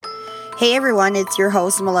Hey everyone, it's your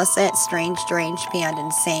host Melissa at Strange, Beyond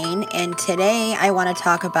Insane, and today I want to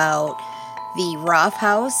talk about the Roth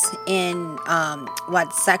house in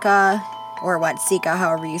Watseka, or Watseka,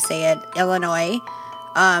 however you say it, Illinois.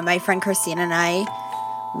 My friend Christina and I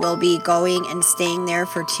will be going and staying there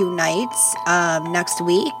for 2 nights next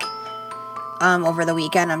week, over the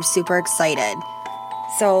weekend. I'm super excited.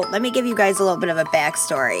 So let me give you guys a little bit of a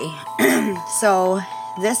backstory. So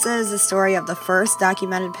this is the story of the first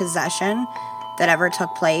documented possession that ever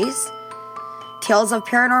took place. Tales of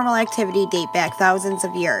paranormal activity date back thousands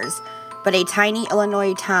of years, but a tiny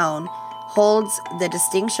Illinois town holds the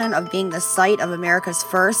distinction of being the site of America's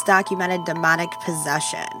first documented demonic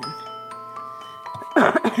possession.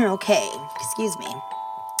 Okay, excuse me.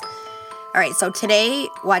 Alright, so today,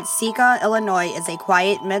 Watseka, Illinois is a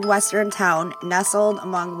quiet Midwestern town nestled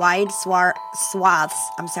among wide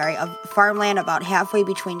swaths of farmland about halfway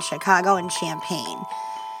between Chicago and Champaign.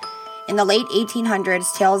 In the late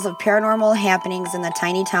 1800s, tales of paranormal happenings in the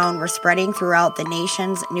tiny town were spreading throughout the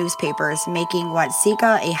nation's newspapers, making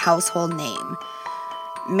Watseka a household name.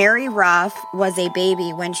 Mary Roth was a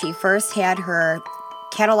baby when she first had her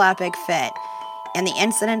cataleptic fit, and the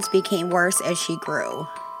incidents became worse as she grew.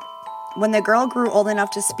 When the girl grew old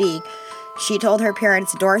enough to speak, she told her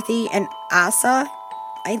parents, Dorothy and Asa,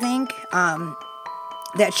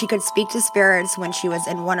 that she could speak to spirits when she was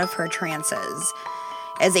in one of her trances.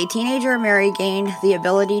 As a teenager, Mary gained the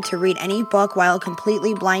ability to read any book while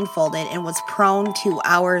completely blindfolded and was prone to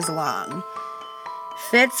hours long.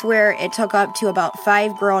 Fits where it took up to about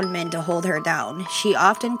 5 grown men to hold her down. She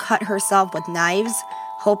often cut herself with knives,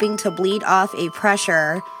 hoping to bleed off a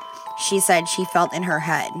pressure she said she felt in her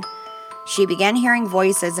head. She began hearing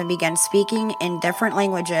voices and began speaking in different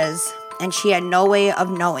languages, and she had no way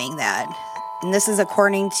of knowing that. And this is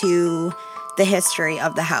according to the history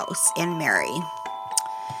of the house and Mary.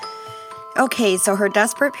 Okay, so her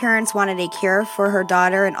desperate parents wanted a cure for her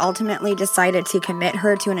daughter and ultimately decided to commit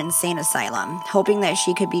her to an insane asylum, hoping that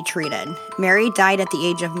she could be treated. Mary died at the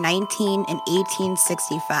age of 19 in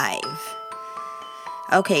 1865.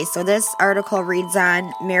 Okay, so this article reads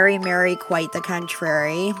on Mary, quite the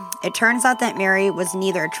contrary. It turns out that Mary was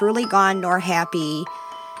neither truly gone nor happy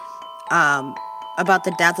about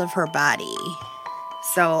the death of her body.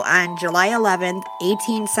 So on July 11th,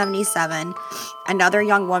 1877, another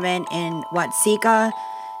young woman in Watseka,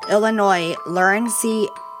 Illinois, Laurency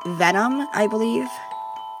Venom, I believe,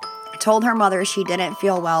 told her mother she didn't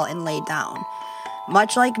feel well and laid down.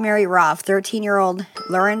 Much like Mary Roth, 13-year-old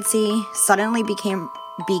Laurency suddenly became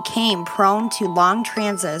prone to long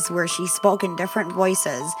trances where she spoke in different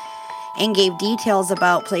voices and gave details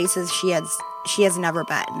about places she has never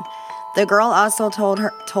been. The girl also told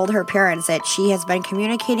her parents that she has been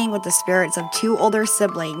communicating with the spirits of 2 older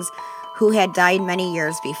siblings who had died many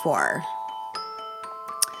years before.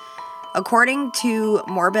 According to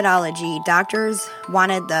Morbidology, doctors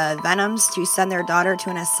wanted the Venoms to send their daughter to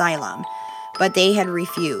an asylum, but they had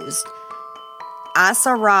refused.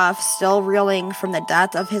 Asa Roth, still reeling from the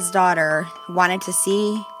death of his daughter, wanted to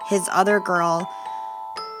see his other girl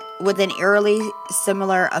with an eerily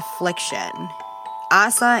similar affliction.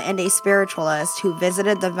 Asa and a spiritualist who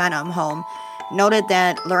visited the Venom home noted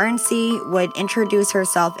that Laurency would introduce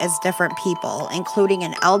herself as different people, including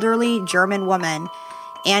an elderly German woman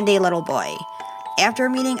and a little boy. After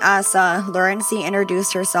meeting Asa, Laurency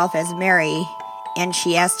introduced herself as Mary, and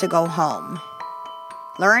she asked to go home.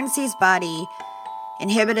 Laurency's body,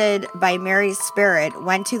 inhibited by Mary's spirit,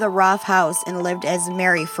 went to the Roth house and lived as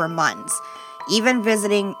Mary for months, even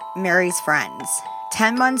visiting Mary's friends.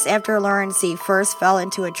 10 months after Laurency first fell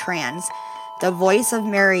into a trance, the voice of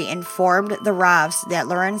Mary informed the Roths that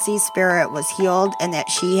Laurency's spirit was healed and that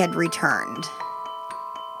she had returned.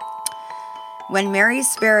 When Mary's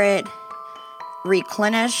spirit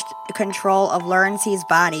relinquished control of Laurency's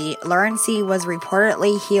body, Laurency was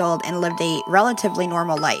reportedly healed and lived a relatively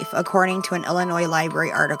normal life, according to an Illinois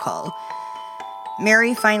Library article.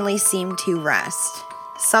 Mary finally seemed to rest.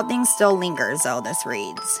 Something still lingers, though, this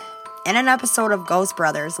reads. In an episode of Ghost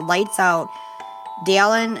Brothers, Lights Out,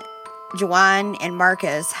 Dallin, Joanne, and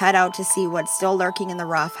Marcus head out to see what's still lurking in the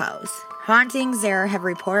Roth house. Hauntings there have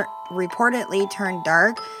reportedly turned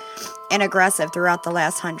dark and aggressive throughout the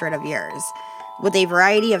last 100 of years, with a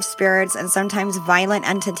variety of spirits and sometimes violent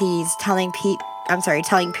entities telling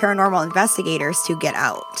paranormal investigators to get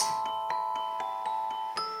out.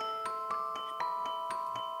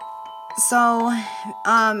 So,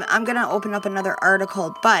 I'm going to open up another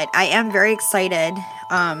article, but I am very excited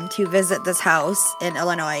to visit this house in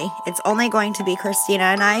Illinois. It's only going to be Christina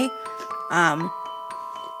and I.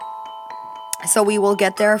 So we will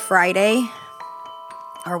get there Friday,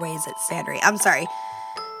 Or wait, is it Saturday? I'm sorry.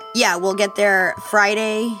 Yeah, we'll get there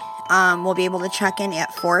Friday. We'll be able to check in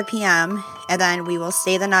at 4 p.m. and then we will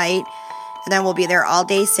stay the night. And then we'll be there all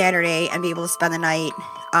day Saturday and be able to spend the night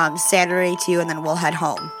Saturday too, and then we'll head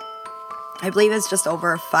home. I believe it's just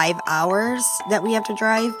over 5 hours that we have to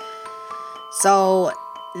drive. So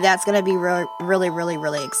that's going to be really, really,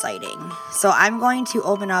 really exciting. So I'm going to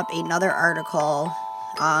open up another article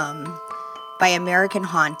by American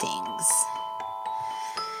Hauntings.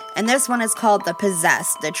 And this one is called The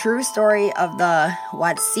Possessed, the true story of the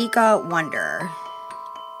Watseka Wonder.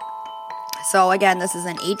 So again, this is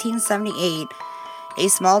in 1878. A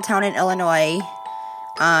small town in Illinois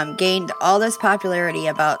gained all this popularity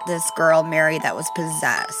about this girl, Mary, that was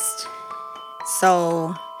possessed.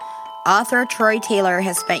 So author Troy Taylor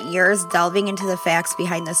has spent years delving into the facts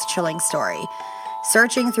behind this chilling story,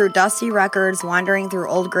 searching through dusty records, wandering through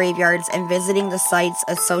old graveyards, and visiting the sites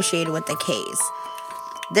associated with the case.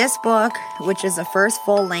 This book, which is the first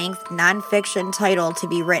full-length, nonfiction title to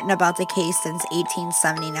be written about the case since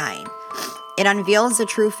 1879. It unveils the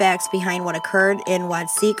true facts behind what occurred in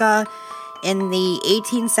Watseka in the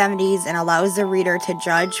 1870s and allows the reader to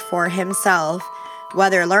judge for himself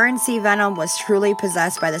whether Lawrence C. Venom was truly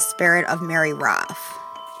possessed by the spirit of Mary Roth.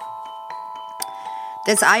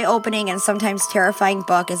 This eye-opening and sometimes terrifying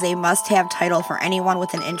book is a must-have title for anyone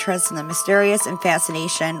with an interest in the mysterious and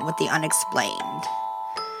fascination with the unexplained.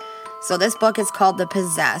 So this book is called The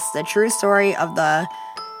Possessed, the true story of the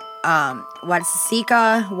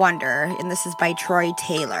Watseka Wonder, and this is by Troy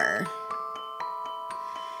Taylor.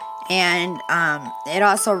 And it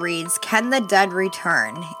also reads, Can the dead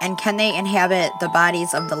return, and can they inhabit the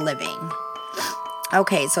bodies of the living?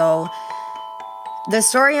 Okay, so the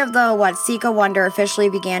story of the Watseka Wonder officially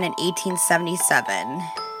began in 1877,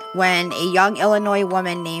 when a young Illinois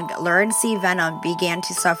woman named Lawrence C. Venom began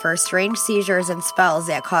to suffer strange seizures and spells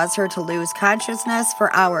that caused her to lose consciousness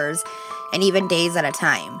for hours and even days at a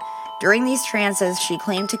time. During these trances, she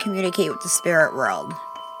claimed to communicate with the spirit world.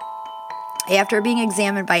 After being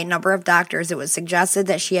examined by a number of doctors, it was suggested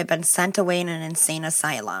that she had been sent away in an insane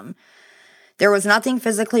asylum. There was nothing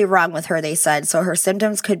physically wrong with her, they said, so her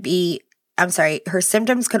symptoms could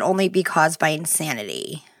only be caused by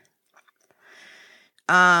insanity.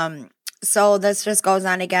 So this just goes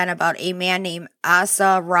on again about a man named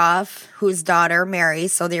Asa Roth, whose daughter Mary,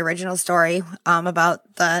 so the original story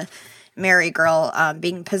about the Mary girl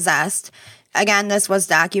being possessed. Again, this was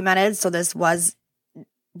documented, so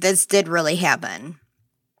this did really happen.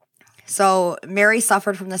 So Mary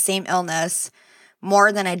suffered from the same illness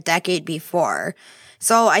more than a decade before.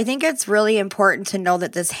 So I think it's really important to know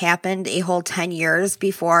that this happened a whole 10 years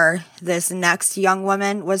before this next young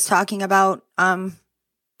woman was talking about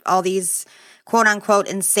all these quote-unquote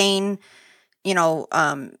insane,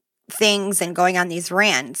 things and going on these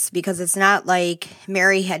rants, because it's not like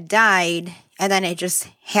Mary had died and then it just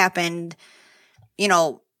happened,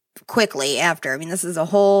 quickly after. I mean, this is a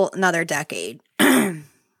whole another decade.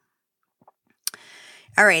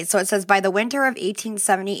 All right, so it says, by the winter of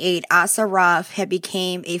 1878, Asa Roth had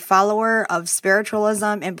become a follower of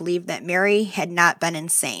spiritualism and believed that Mary had not been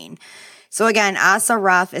insane. So again, Asa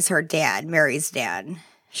Roth is her dad, Mary's dad.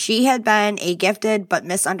 She had been a gifted but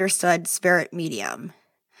misunderstood spirit medium.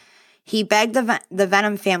 He begged the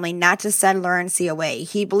Venom family not to send Lawrence away.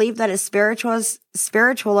 He believed that a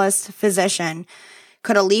spiritualist physician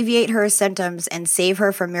could alleviate her symptoms and save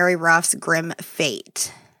her from Mary Roth's grim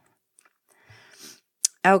fate.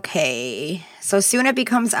 Okay, so soon it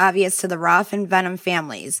becomes obvious to the Roth and Venom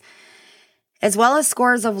families, as well as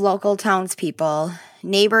scores of local townspeople,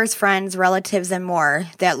 neighbors, friends, relatives, and more,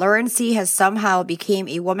 that Lawrence has somehow became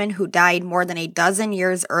a woman who died more than a dozen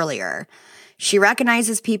years earlier. She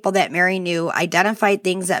recognizes people that Mary knew, identified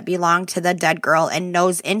things that belonged to the dead girl, and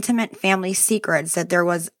knows intimate family secrets that there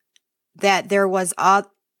was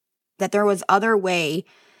other way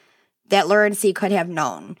that Lawrence could have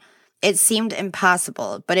known. It seemed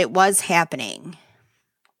impossible, but it was happening.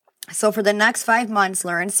 So for the next 5 months,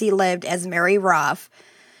 Lawrence lived as Mary Roth.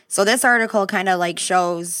 So this article kind of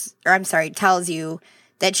tells you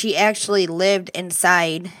that she actually lived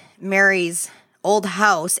inside Mary's old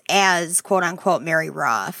house as quote-unquote Mary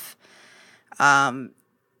Roth.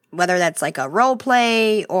 Whether that's like a role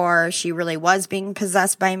play or she really was being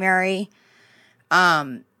possessed by Mary.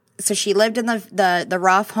 So she lived in the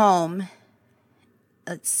Roth home,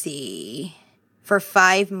 let's see, for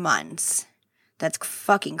 5 months. That's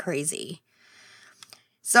fucking crazy.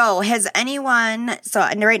 So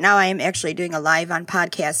and right now I am actually doing a live on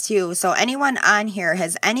podcast too. So anyone on here,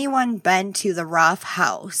 has anyone been to the Roth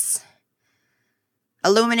house?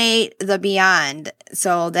 Illuminate the Beyond.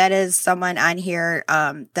 So that is someone on here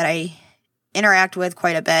that I interact with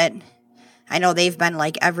quite a bit. I know they've been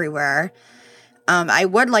like everywhere. I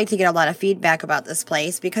would like to get a lot of feedback about this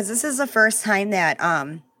place because this is the first time that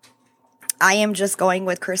I am just going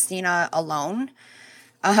with Christina alone.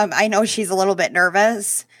 I know she's a little bit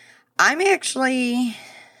nervous. I'm actually,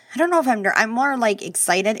 I don't know if I'm more like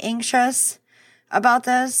excited, anxious about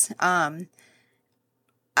this. I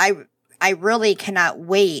really cannot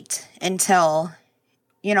wait until,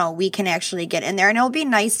 we can actually get in there. And it'll be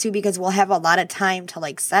nice too because we'll have a lot of time to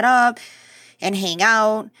like set up and hang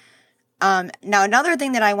out. Now, another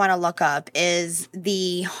thing that I want to look up is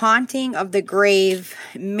the Haunting of the Grave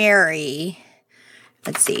Mary.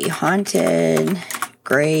 Let's see, Haunted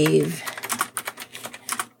Grave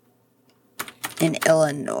in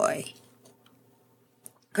Illinois.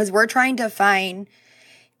 Because we're trying to find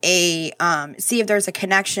see if there's a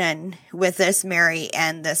connection with this Mary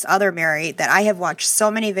and this other Mary that I have watched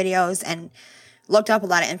so many videos and looked up a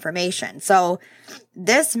lot of information. So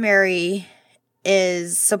this Mary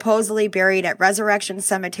is supposedly buried at Resurrection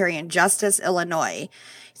Cemetery in Justice, Illinois.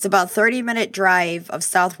 It's about a 30-minute drive of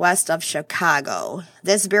southwest of Chicago.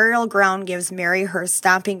 This burial ground gives Mary her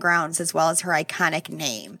stomping grounds as well as her iconic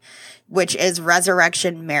name, which is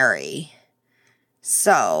Resurrection Mary.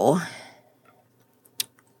 So,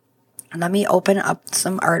 let me open up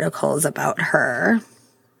some articles about her.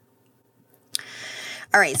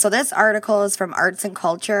 All right, so this article is from Arts and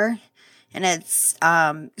Culture. And it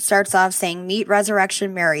starts off saying, Meet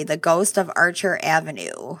Resurrection Mary, the ghost of Archer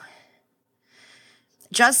Avenue.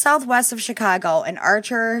 Just southwest of Chicago and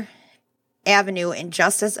Archer Avenue in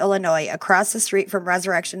Justice, Illinois, across the street from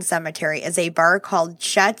Resurrection Cemetery, is a bar called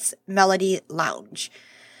Chet's Melody Lounge.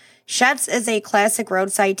 Chet's is a classic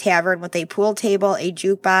roadside tavern with a pool table, a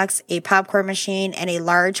jukebox, a popcorn machine, and a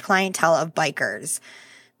large clientele of bikers.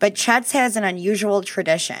 But Chet's has an unusual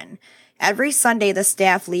tradition. Every Sunday, the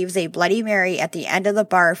staff leaves a Bloody Mary at the end of the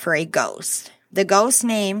bar for a ghost. The ghost's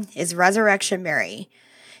name is Resurrection Mary,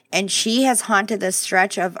 and she has haunted this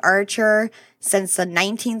stretch of Archer since the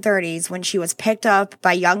 1930s when she was picked up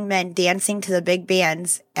by young men dancing to the big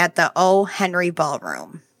bands at the O. Henry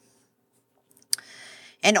Ballroom.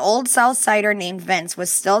 An old South Sider named Vince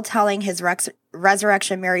was still telling his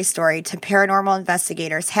Resurrection Mary story to paranormal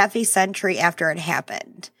investigators half a century after it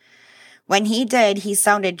happened. When he did, he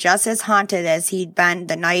sounded just as haunted as he'd been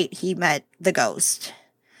the night he met the ghost.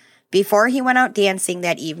 Before he went out dancing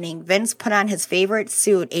that evening, Vince put on his favorite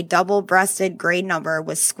suit, a double-breasted gray number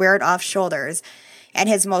with squared-off shoulders, and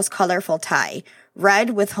his most colorful tie,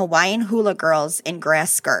 red with Hawaiian hula girls in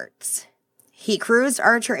grass skirts. He cruised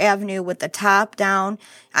Archer Avenue with the top down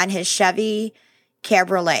on his Chevy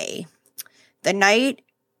Cabriolet. The night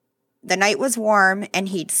was warm, and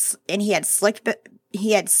he had slicked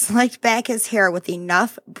back his hair with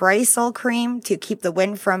enough Bristle cream to keep the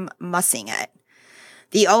wind from mussing it.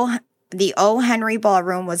 The O. Henry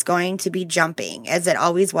Ballroom was going to be jumping, as it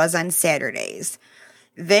always was on Saturdays.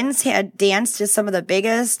 Vince had danced to some of the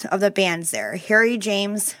biggest of the bands there. Harry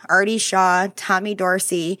James, Artie Shaw, Tommy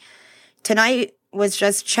Dorsey. Tonight was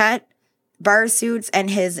just Chet, bar suits, and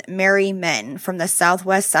his merry men from the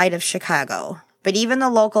southwest side of Chicago. But even the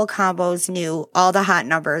local combos knew all the hot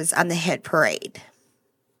numbers on the hit parade.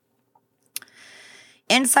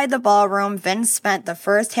 Inside the ballroom, Vince spent the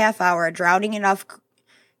first half hour drowning enough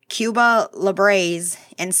Cuba Libres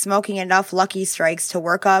and smoking enough Lucky Strikes to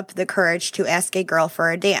work up the courage to ask a girl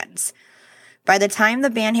for a dance. By the time the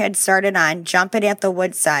band had started on Jumpin' at the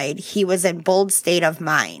Woodside, he was in bold state of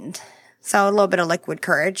mind. So a little bit of liquid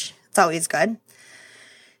courage. It's always good.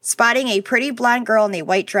 Spotting a pretty blonde girl in a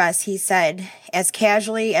white dress, he said, as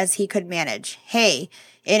casually as he could manage, "Hey,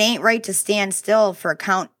 it ain't right to stand still for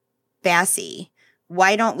Count Basie.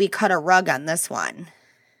 Why don't we cut a rug on this one?"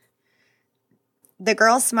 The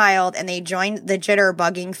girl smiled, and they joined the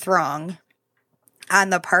jitterbugging throng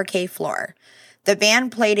on the parquet floor. The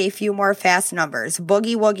band played a few more fast numbers,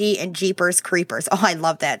 Boogie Woogie and Jeepers Creepers. Oh, I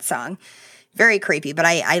love that song. Very creepy, but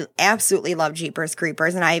I absolutely love Jeepers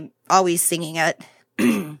Creepers, and I'm always singing it.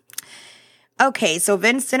 Okay, so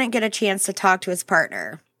Vince didn't get a chance to talk to his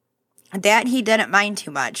partner. That he didn't mind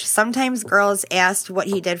too much. Sometimes girls asked what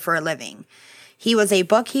he did for a living. He was a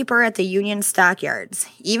bookkeeper at the Union Stockyards.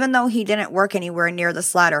 Even though he didn't work anywhere near the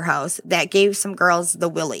slaughterhouse, that gave some girls the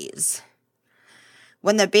willies.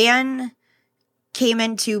 When the band came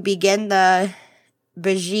in to begin the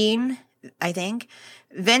Bajine, I think,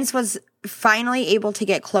 Vince was finally able to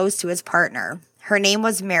get close to his partner. Her name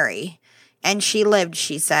was Mary, and she lived,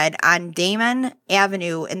 she said, on Damon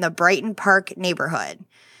Avenue in the Brighton Park neighborhood.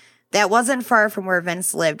 That wasn't far from where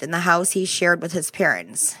Vince lived in the house he shared with his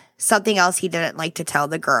parents, something else he didn't like to tell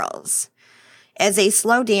the girls. As they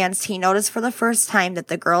slow danced, he noticed for the first time that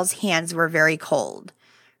the girl's hands were very cold.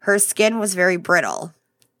 Her skin was very brittle.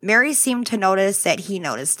 Mary seemed to notice that he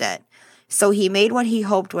noticed it, so he made what he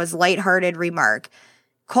hoped was light-hearted remark,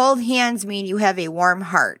 "Cold hands mean you have a warm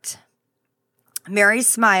heart." Mary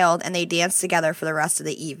smiled, and they danced together for the rest of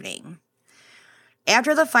the evening.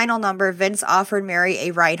 After the final number, Vince offered Mary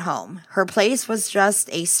a ride home. Her place was just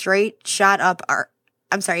a straight shot up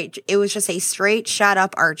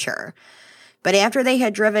Archer. But after they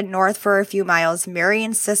had driven north for a few miles, Mary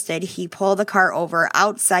insisted he pull the car over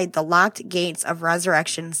outside the locked gates of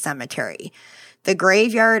Resurrection Cemetery, the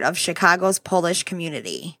graveyard of Chicago's Polish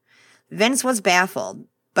community. Vince was baffled,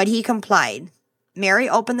 but he complied. Mary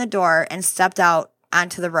opened the door and stepped out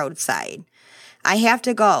onto the roadside. "I have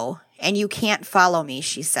to go, and you can't follow me,"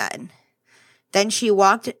 she said. Then she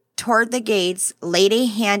walked toward the gates, laid a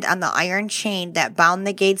hand on the iron chain that bound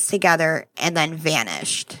the gates together, and then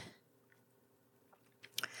vanished.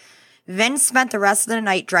 Vince spent the rest of the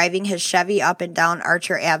night driving his Chevy up and down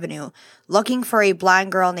Archer Avenue, looking for a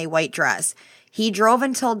blonde girl in a white dress. He drove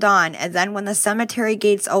until dawn, and then when the cemetery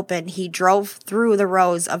gates opened, he drove through the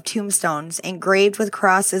rows of tombstones engraved with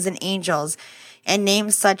crosses and angels, and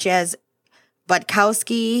names such as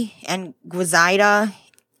Butkowski and Guzaida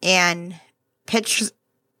and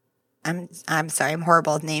I'm sorry, I'm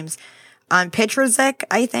horrible with names. Petrozik,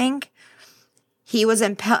 I think. He was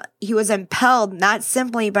impelled not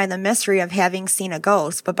simply by the mystery of having seen a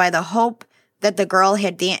ghost, but by the hope that the girl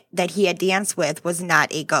that he had danced with was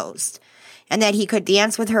not a ghost, and that he could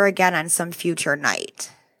dance with her again on some future night.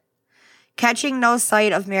 Catching no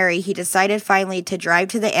sight of Mary, he decided finally to drive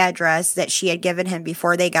to the address that she had given him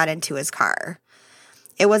before they got into his car.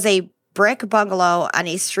 It was a brick bungalow on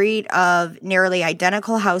a street of nearly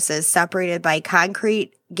identical houses separated by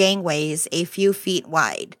concrete gangways a few feet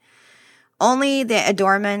wide. Only the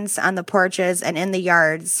adornments on the porches and in the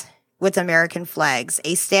yards with American flags,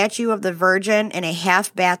 a statue of the Virgin in a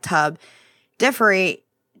half bathtub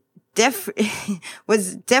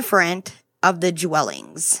was different of the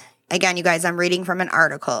dwellings. Again, you guys, I'm reading from an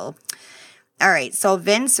article. All right, so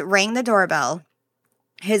Vince rang the doorbell.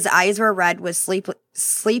 His eyes were red with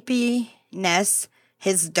sleepiness.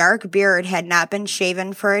 His dark beard had not been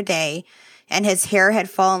shaven for a day, and his hair had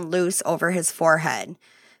fallen loose over his forehead.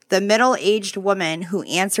 The middle-aged woman who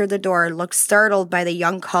answered the door looked startled by the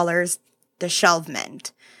young caller's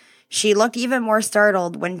dishevelment. She looked even more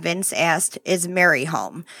startled when Vince asked, "Is Mary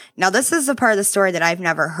home?" Now, this is a part of the story that I've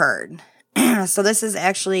never heard. So this is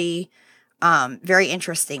actually very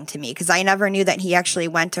interesting to me because I never knew that he actually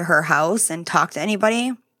went to her house and talked to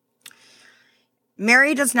anybody.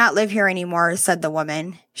 "Mary does not live here anymore," said the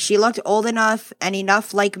woman. "She looked old enough and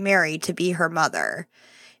enough like Mary to be her mother.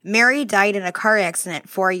 Mary died in a car accident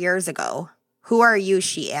 4 years ago. Who are you?"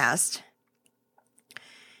 she asked.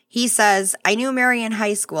 He says, "I knew Mary in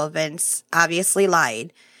high school." Vince obviously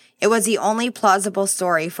lied. It was the only plausible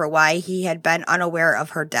story for why he had been unaware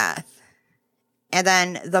of her death. And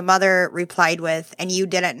then the mother replied with, "And you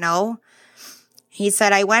didn't know?" He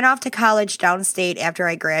said, "I went off to college downstate after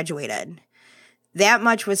I graduated." That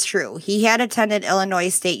much was true. He had attended Illinois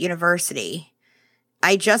State University.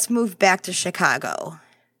 "I just moved back to Chicago."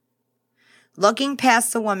 Looking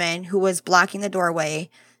past the woman who was blocking the doorway,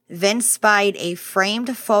 Vince spied a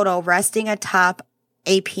framed photo resting atop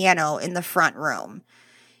a piano in the front room.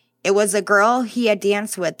 It was a girl he had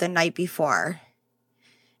danced with the night before.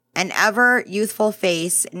 An ever youthful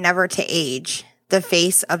face, never to age, the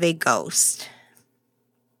face of a ghost.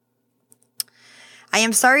 "I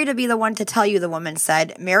am sorry to be the one to tell you," the woman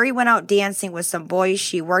said. "Mary went out dancing with some boys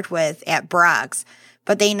she worked with at Brock's,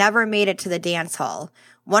 but they never made it to the dance hall.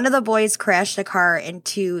 One of the boys crashed the car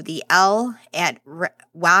into the L at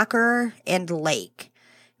Walker and Lake.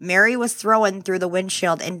 Mary was thrown through the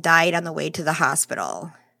windshield and died on the way to the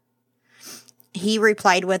hospital." He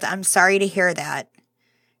replied with, "I'm sorry to hear that,"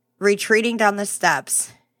 retreating down the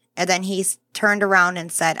steps, and then he turned around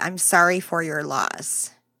and said, "I'm sorry for your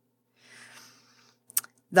loss."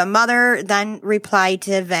 The mother then replied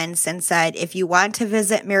to Vince and said, "If you want to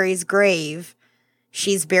visit Mary's grave,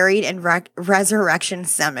 she's buried in Resurrection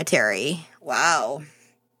Cemetery." Wow.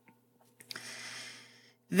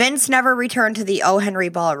 Vince never returned to the O. Henry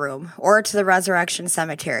Ballroom or to the Resurrection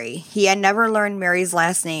Cemetery. He had never learned Mary's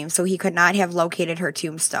last name, so he could not have located her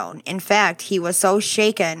tombstone. In fact, he was so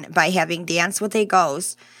shaken by having danced with a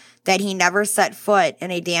ghost that he never set foot in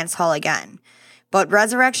a dance hall again. But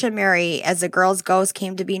Resurrection Mary, as the girl's ghost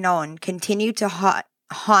came to be known, continued to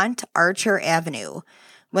haunt Archer Avenue.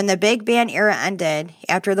 When the big band era ended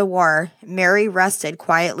after the war, Mary rested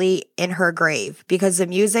quietly in her grave because the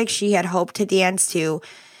music she had hoped to dance to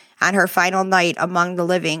on her final night among the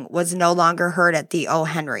living was no longer heard at the O.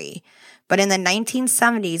 Henry. But in the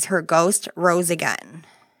 1970s, her ghost rose again.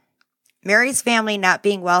 Mary's family, not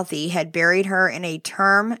being wealthy, had buried her in a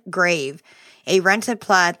term grave, a rented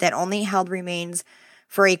plot that only held remains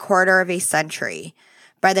for a quarter of a century.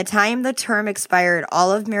 By the time the term expired,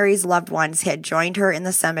 all of Mary's loved ones had joined her in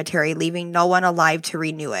the cemetery, leaving no one alive to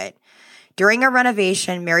renew it. During a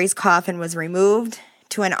renovation, Mary's coffin was removed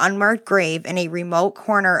to an unmarked grave in a remote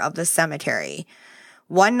corner of the cemetery.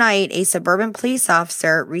 One night, a suburban police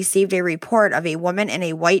officer received a report of a woman in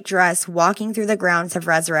a white dress walking through the grounds of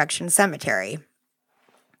Resurrection Cemetery.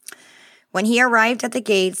 When he arrived at the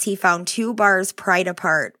gates, he found 2 bars pried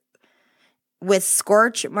apart, with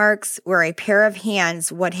scorch marks where a pair of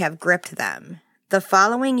hands would have gripped them. The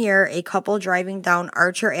following year, a couple driving down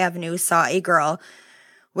Archer Avenue saw a girl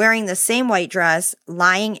wearing the same white dress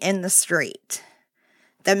lying in the street.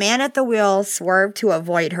 The man at the wheel swerved to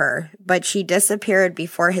avoid her, but she disappeared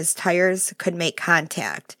before his tires could make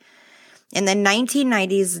contact. In the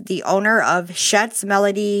 1990s, the owner of Chet's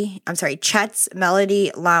Melody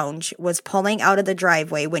Lounge was pulling out of the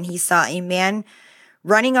driveway when he saw a man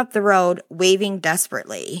running up the road, waving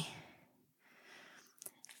desperately.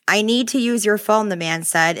 "I need to use your phone," the man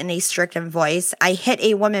said in a stricken voice. "I hit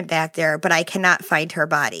a woman back there, but I cannot find her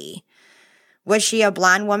body." "Was she a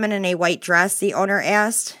blonde woman in a white dress?" the owner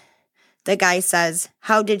asked. The guy says,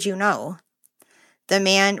 "How did you know?" The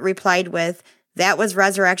man replied with, "That was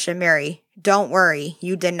Resurrection Mary. Don't worry,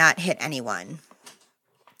 you did not hit anyone."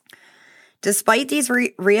 Despite these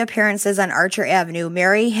reappearances on Archer Avenue,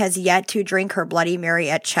 Mary has yet to drink her Bloody Mary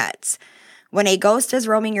at Chet's. When a ghost is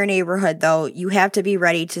roaming your neighborhood, though, you have to be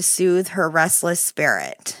ready to soothe her restless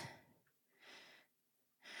spirit.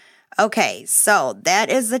 Okay, so that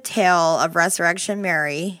is the tale of Resurrection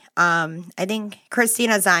Mary. I think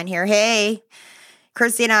Christina's on here. Hey,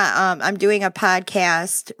 Christina, I'm doing a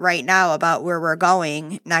podcast right now about where we're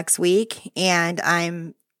going next week, and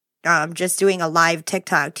I'm just doing a live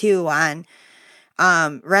TikTok too on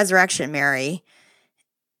Resurrection Mary.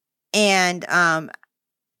 And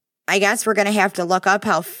I guess we're gonna have to look up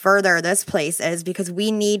how further this place is because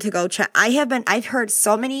we need to go check. I've heard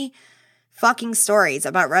so many fucking stories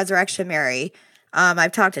about Resurrection Mary.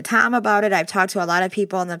 I've talked to Tom about it. I've talked to a lot of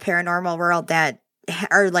people in the paranormal world that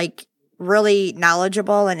are like really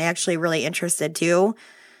knowledgeable and actually really interested too.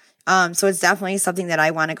 So it's definitely something that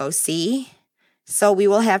I want to go see. So we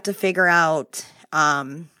will have to figure out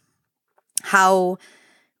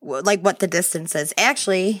what the distance is.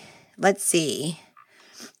 Actually, let's see.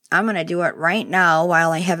 I'm going to do it right now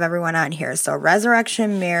while I have everyone on here. So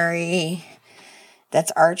Resurrection Mary,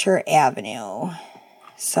 that's Archer Avenue.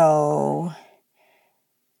 So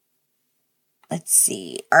let's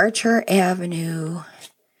see. Archer Avenue.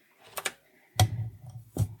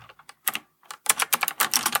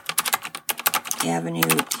 Avenue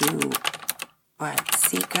to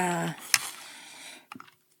Watseka.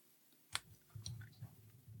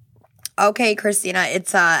 Okay, Christina,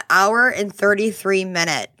 it's an hour and 33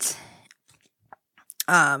 minute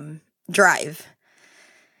drive.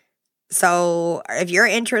 So if you're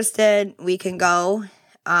interested, we can go.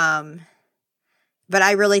 But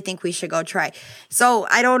I really think we should go try. So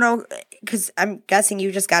I don't know, because I'm guessing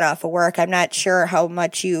you just got off of work. I'm not sure how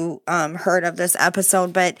much you heard of this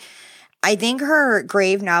episode, but I think her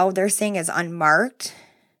grave now they're saying is unmarked.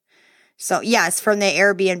 So yes, from the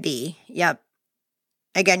Airbnb. Yep.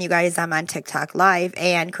 Again, you guys, I'm on TikTok live,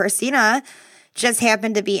 and Christina just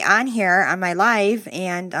happened to be on here on my live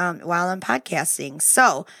and while I'm podcasting.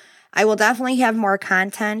 So I will definitely have more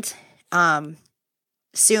content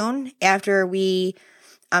soon after we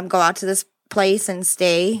go out to this place and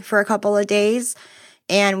stay for a couple of days.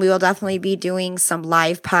 And we will definitely be doing some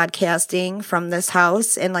live podcasting from this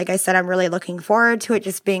house. And like I said, I'm really looking forward to it,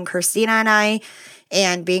 just being Christina and I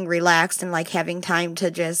and being relaxed and like having time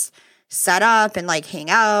to just set up and like hang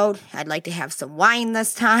out. I'd like to have some wine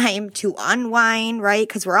this time to unwind, right?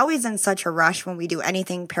 Because we're always in such a rush when we do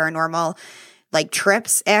anything paranormal, like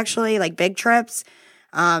trips, actually, like big trips.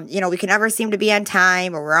 We can never seem to be on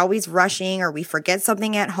time, or we're always rushing, or we forget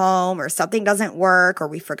something at home, or something doesn't work, or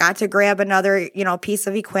we forgot to grab another, piece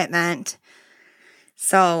of equipment.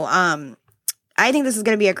 So, I think this is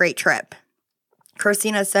going to be a great trip.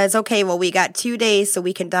 Christina says, okay, well, we got 2 days, so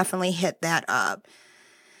we can definitely hit that up.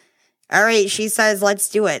 All right, she says, let's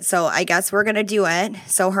do it. So I guess we're going to do it.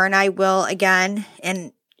 So her and I will again,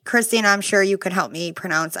 and Christina, I'm sure you could help me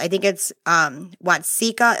pronounce. I think it's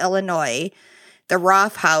Watseka, Illinois. The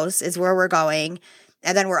Roth house is where we're going.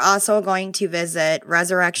 And then we're also going to visit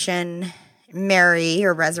Resurrection Mary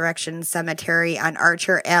or Resurrection Cemetery on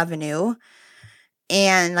Archer Avenue.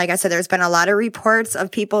 And like I said, there's been a lot of reports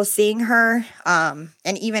of people seeing her and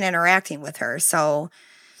even interacting with her. So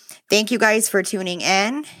thank you guys for tuning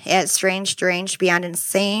in at Strange Beyond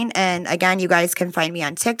Insane. And again, you guys can find me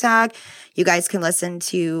on TikTok. You guys can listen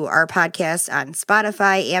to our podcast on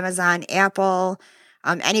Spotify, Amazon, Apple,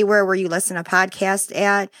 anywhere where you listen to podcasts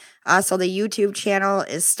at. So the YouTube channel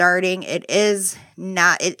is starting. It's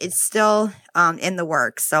still in the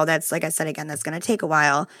works. So that's, like I said, again, that's going to take a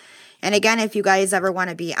while. And again, if you guys ever want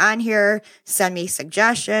to be on here, send me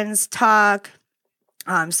suggestions, talk,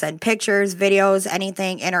 send pictures, videos,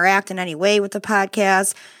 anything, interact in any way with the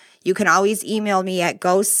podcast. You can always email me at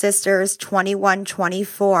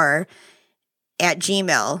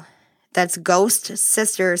ghostsisters2124@gmail.com. That's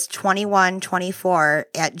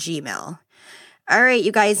ghostsisters2124@gmail.com. All right,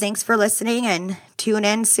 you guys, thanks for listening and tune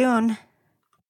in soon.